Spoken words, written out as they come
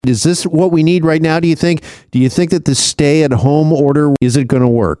Is this what we need right now, do you think? Do you think that the stay-at-home order, is it going to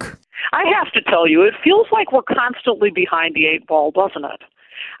work? I have to tell you, it feels like we're constantly behind the eight ball, doesn't it?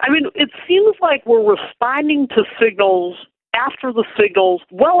 I mean, it seems like we're responding to signals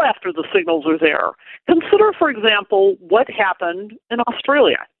well after the signals are there. Consider, for example, what happened in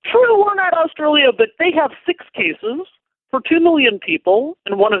Australia. True, we're not Australia, but they have 6 cases for 2 million people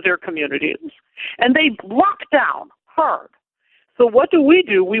in one of their communities, and they lock down hard. So what do?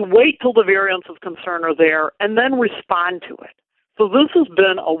 We wait till the variants of concern are there and then respond to it. So this has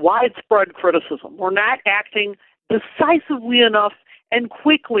been a widespread criticism. We're not acting decisively enough and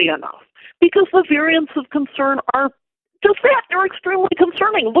quickly enough because the variants of concern are just that. They're extremely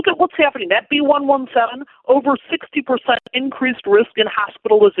concerning. Look at what's happening. That B117, over 60% increased risk in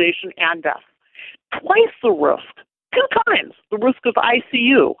hospitalization and death. Twice the risk. 2 times the risk of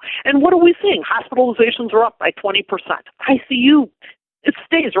ICU. And what are we seeing? Hospitalizations are up by 20%. ICU,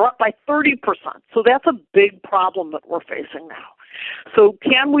 stays are up by 30%. So that's a big problem that we're facing now. So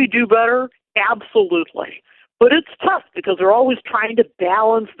can we do better? Absolutely. But it's tough because they're always trying to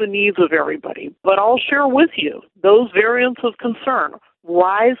balance the needs of everybody. But I'll share with you, those variants of concern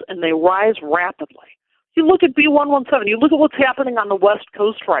rise, and they rise rapidly. You look at B117, you look at what's happening on the West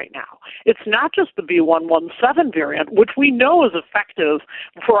Coast right now. It's not just the B117 variant, which we know is effective,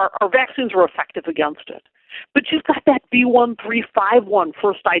 our vaccines are effective against it. But you've got that B1351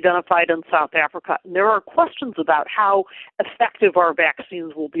 first identified in South Africa, and there are questions about how effective our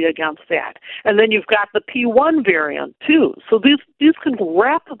vaccines will be against that. And then you've got the P1 variant, too. So these can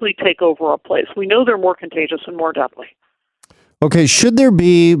rapidly take over a place. We know they're more contagious and more deadly. Okay, should there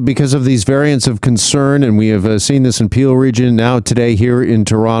be, because of these variants of concern, and we have seen this in Peel region, now today here in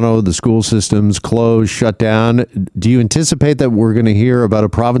Toronto, the school systems closed, shut down. Do you anticipate that we're going to hear about a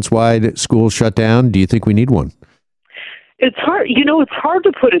province-wide school shutdown? Do you think we need one? It's hard, it's hard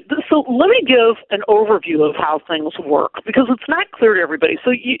to put it. So let me give an overview of how things work, because it's not clear to everybody. So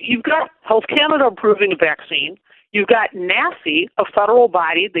you've got Health Canada approving a vaccine. You've got NACI, a federal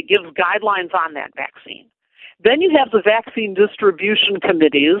body that gives guidelines on that vaccine. Then you have the vaccine distribution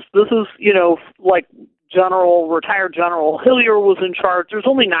committees. This is, like retired General Hillier was in charge. There's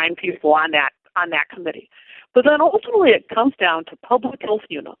only 9 people on that committee. But then ultimately it comes down to public health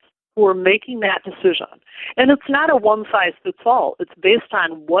units who are making that decision. And it's not a one-size-fits-all. It's based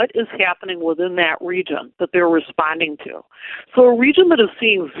on what is happening within that region that they're responding to. So a region that is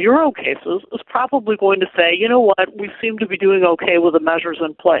seeing 0 cases is probably going to say, you know what, we seem to be doing okay with the measures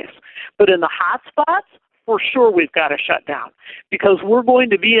in place. But in the hot spots, for sure we've got to shut down because we're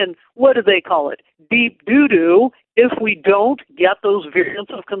going to be in, what do they call it, deep doo-doo if we don't get those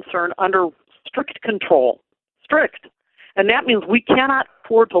variants of concern under strict control. Strict. And that means we cannot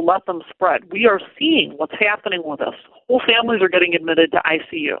afford to let them spread. We are seeing what's happening with us. Whole families are getting admitted to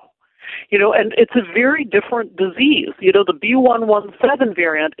ICU. And it's a very different disease. The B117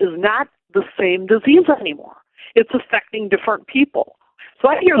 variant is not the same disease anymore. It's affecting different people. So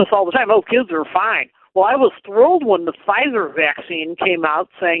I hear this all the time, kids are fine. Well, I was thrilled when the Pfizer vaccine came out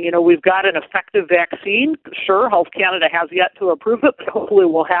saying, we've got an effective vaccine. Sure, Health Canada has yet to approve it, but hopefully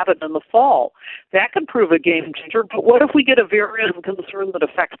we'll have it in the fall. That could prove a game changer. But what if we get a variant of concern that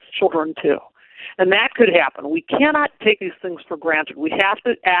affects children too? And that could happen. We cannot take these things for granted. We have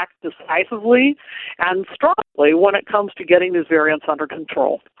to act decisively and strongly when it comes to getting these variants under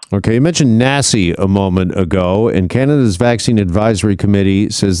control. Okay, you mentioned NACI a moment ago, and Canada's Vaccine Advisory Committee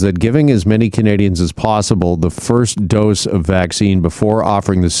says that giving as many Canadians as possible the first dose of vaccine before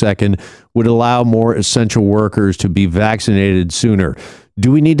offering the second would allow more essential workers to be vaccinated sooner. Do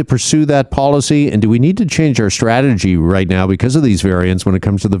we need to pursue that policy, and do we need to change our strategy right now because of these variants when it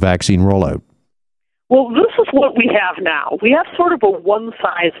comes to the vaccine rollout? Well, this is what we have now. We have sort of a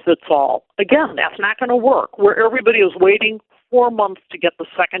one-size-fits-all. Again, that's not going to work, where everybody is waiting 4 months to get the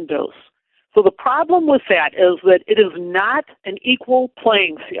second dose. So the problem with that is that it is not an equal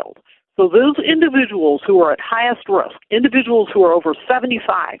playing field. So those individuals who are at highest risk, individuals who are over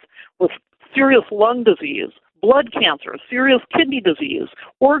 75 with serious lung disease, blood cancer, serious kidney disease,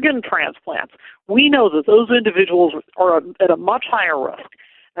 organ transplants, we know that those individuals are at a much higher risk.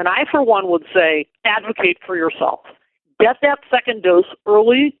 And I, for one, would say advocate for yourself. Get that second dose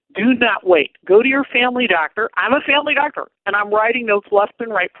early. Do not wait. Go to your family doctor. I'm a family doctor, and I'm writing notes left and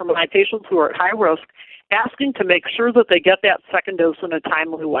right for my patients who are at high risk, asking to make sure that they get that second dose in a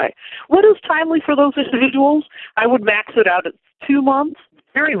timely way. What is timely for those individuals? I would max it out at 2 months,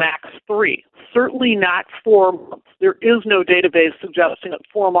 very max 3. Certainly not 4 months. There is no database suggesting that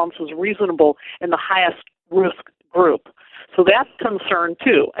 4 months is reasonable in the highest risk group. So that's a concern,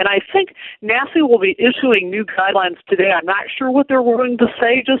 too. And I think NACI will be issuing new guidelines today. I'm not sure what they're going to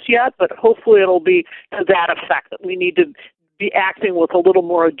say just yet, but hopefully it'll be to that effect, that we need to be acting with a little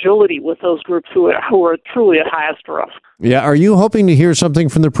more agility with those groups who are truly at highest risk. Yeah, are you hoping to hear something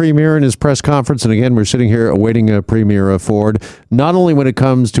from the Premier in his press conference? And again, we're sitting here awaiting Premier Ford, not only when it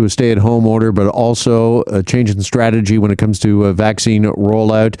comes to a stay-at-home order, but also a change in strategy when it comes to vaccine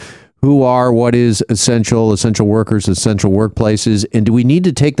rollout. Who are, what is essential workers, essential workplaces, and do we need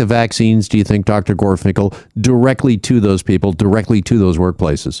to take the vaccines, do you think, Dr. Gorfinkel, directly to those people, directly to those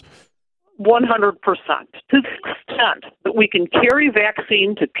workplaces? 100%. To the extent that we can carry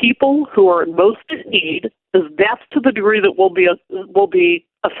vaccine to people who are most in need, that's to the degree that will be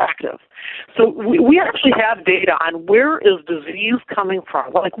effective. So we actually have data on where is disease coming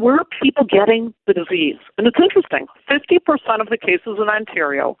from, like where are people getting the disease. And it's interesting, 50% of the cases in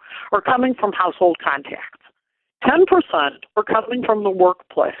Ontario are coming from household contacts. 10% are coming from the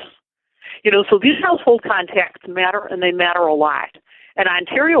workplace. So these household contacts matter, and they matter a lot. And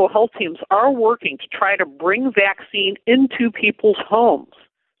Ontario health teams are working to try to bring vaccine into people's homes.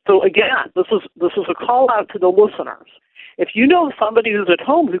 So again, this is a call out to the listeners. If you know somebody who's at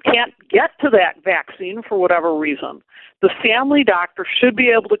home who can't get to that vaccine for whatever reason, the family doctor should be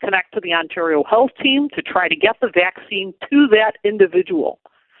able to connect to the Ontario health team to try to get the vaccine to that individual.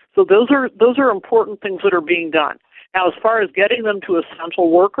 So those are important things that are being done. Now, as far as getting them to essential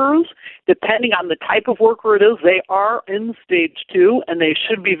workers, depending on the type of worker it is, they are in stage 2, and they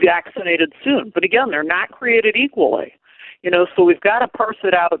should be vaccinated soon. But again, they're not created equally. So we've got to parse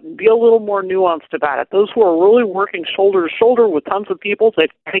it out and be a little more nuanced about it. Those who are really working shoulder to shoulder with tons of people, they've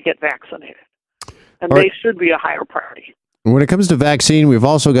got to get vaccinated. And they should be a higher priority. When it comes to vaccine, we've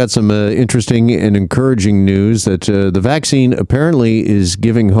also got some interesting and encouraging news that the vaccine apparently is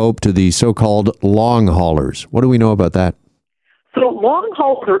giving hope to the so-called long haulers. What do we know about that? So long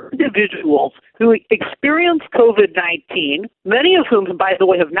haulers are individuals who experience COVID-19, many of whom, by the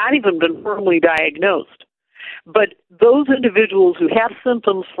way, have not even been firmly diagnosed. But those individuals who have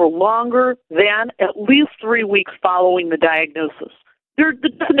symptoms for longer than at least 3 weeks following the diagnosis. The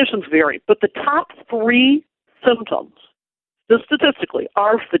definitions vary, but the top 3 symptoms, statistically,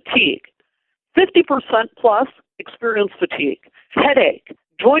 are fatigue. 50% plus experience fatigue, headache,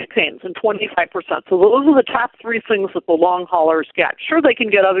 joint pains, and 25%. So those are the top 3 things that the long haulers get. Sure, they can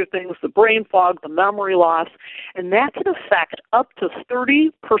get other things, the brain fog, the memory loss, and that can affect up to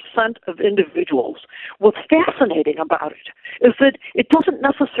 30% of individuals. What's fascinating about it is that it doesn't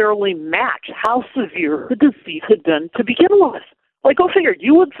necessarily match how severe the disease had been to begin with. Like, go figure,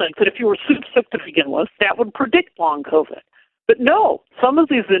 you would think that if you were soup sick to begin with, that would predict long COVID. But no, some of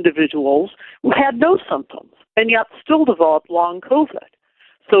these individuals who had no symptoms and yet still developed long COVID.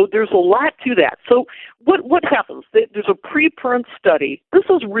 So there's a lot to that. So what happens? There's a preprint study. This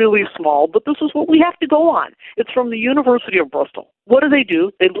is really small, but this is what we have to go on. It's from the University of Bristol. What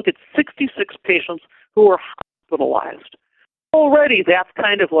do? They look at 66 patients who are hospitalized. Already that's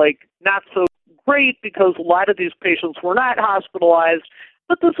kind of like not so great because a lot of these patients were not hospitalized,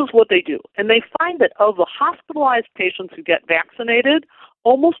 but this is what they do. And they find that of the hospitalized patients who get vaccinated,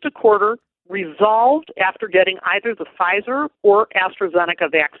 almost a quarter resolved after getting either the Pfizer or AstraZeneca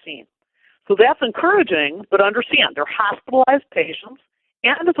vaccine. So that's encouraging, but understand they're hospitalized patients,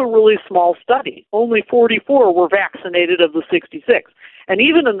 and it's a really small study. Only 44 were vaccinated of the 66. And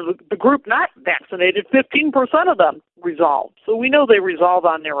even in the group not vaccinated, 15% of them resolved. So we know they resolve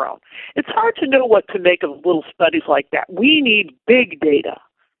on their own. It's hard to know what to make of little studies like that. We need big data.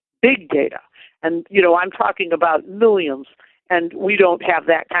 And, I'm talking about millions, and we don't have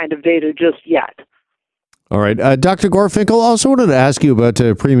that kind of data just yet. All right. Dr. Gorfinkel, also wanted to ask you about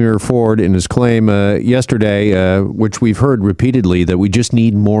Premier Ford and his claim yesterday, which we've heard repeatedly, that we just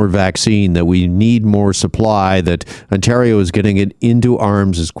need more vaccine, that we need more supply, that Ontario is getting it into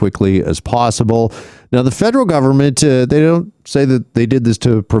arms as quickly as possible. Now, the federal government, they don't say that they did this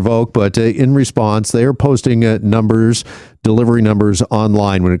to provoke, but in response, they are posting delivery numbers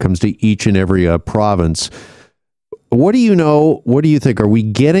online when it comes to each and every province. What do you know? What do you think? Are we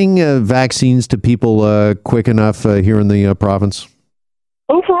getting vaccines to people quick enough here in the province?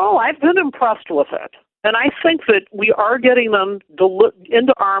 Overall, I've been impressed with it. And I think that we are getting them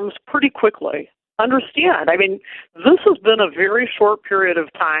into arms pretty quickly. Understand, this has been a very short period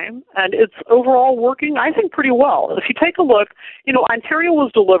of time, and it's overall working, I think, pretty well. If you take a look, Ontario was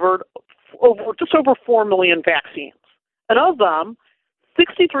delivered just over 4 million vaccines. And of them,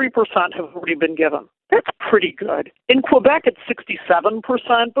 63% have already been given. That's pretty good. In Quebec, it's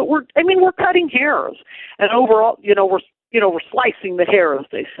 67%, but we're cutting hairs, and overall, we're slicing the hair, as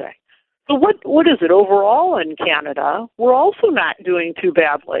they say. So what is it overall in Canada? We're also not doing too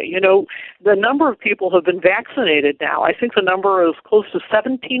badly. You know, the number of people have been vaccinated now. I think the number is close to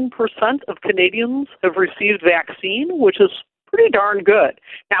 17% of Canadians have received vaccine, which is pretty darn good.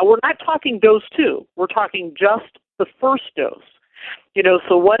 Now, we're not talking dose 2. We're talking just the first dose. You know,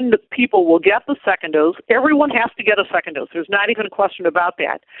 so when the people will get the second dose, everyone has to get a second dose. There's not even a question about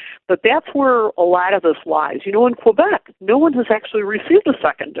that. But that's where a lot of this lies. You know, in Quebec, no one has actually received a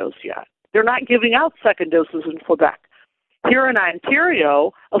second dose yet. They're not giving out second doses in Quebec. Here in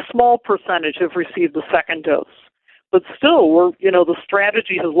Ontario, a small percentage have received the second dose. But still, the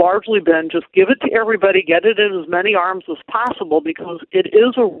strategy has largely been just give it to everybody, get it in as many arms as possible, because it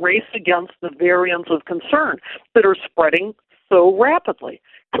is a race against the variants of concern that are spreading so rapidly.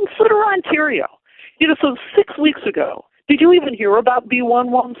 Consider Ontario. You know, so 6 weeks ago, did you even hear about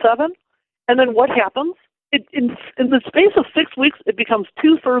B117? And then what happens? In the space of 6 weeks, it becomes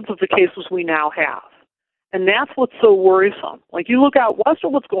 2/3 of the cases we now have. And that's what's so worrisome. Like, you look out west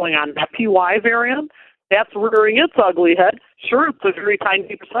of what's going on, that PY variant, that's rearing its ugly head. Sure, it's a very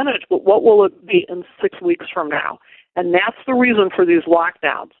tiny percentage, but what will it be in 6 weeks from now? And that's the reason for these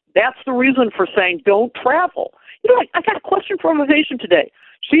lockdowns. That's the reason for saying don't travel. You know, I got a question from a patient today.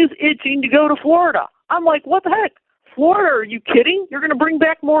 She's itching to go to Florida. I'm like, what the heck? Florida, are you kidding? You're going to bring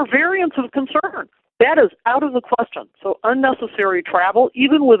back more variants of concern. That is out of the question. So unnecessary travel,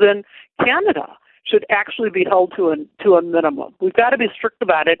 even within Canada, should actually be held to a minimum. We've got to be strict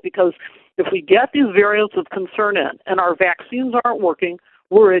about it, because if we get these variants of concern in and our vaccines aren't working,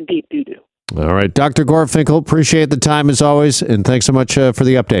 we're in deep doo-doo. All right. Dr. Gorfinkel, appreciate the time as always, and thanks so much for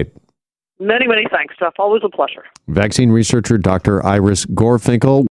the update. Many, many thanks, Jeff. Always a pleasure. Vaccine researcher Dr. Iris Gorfinkel.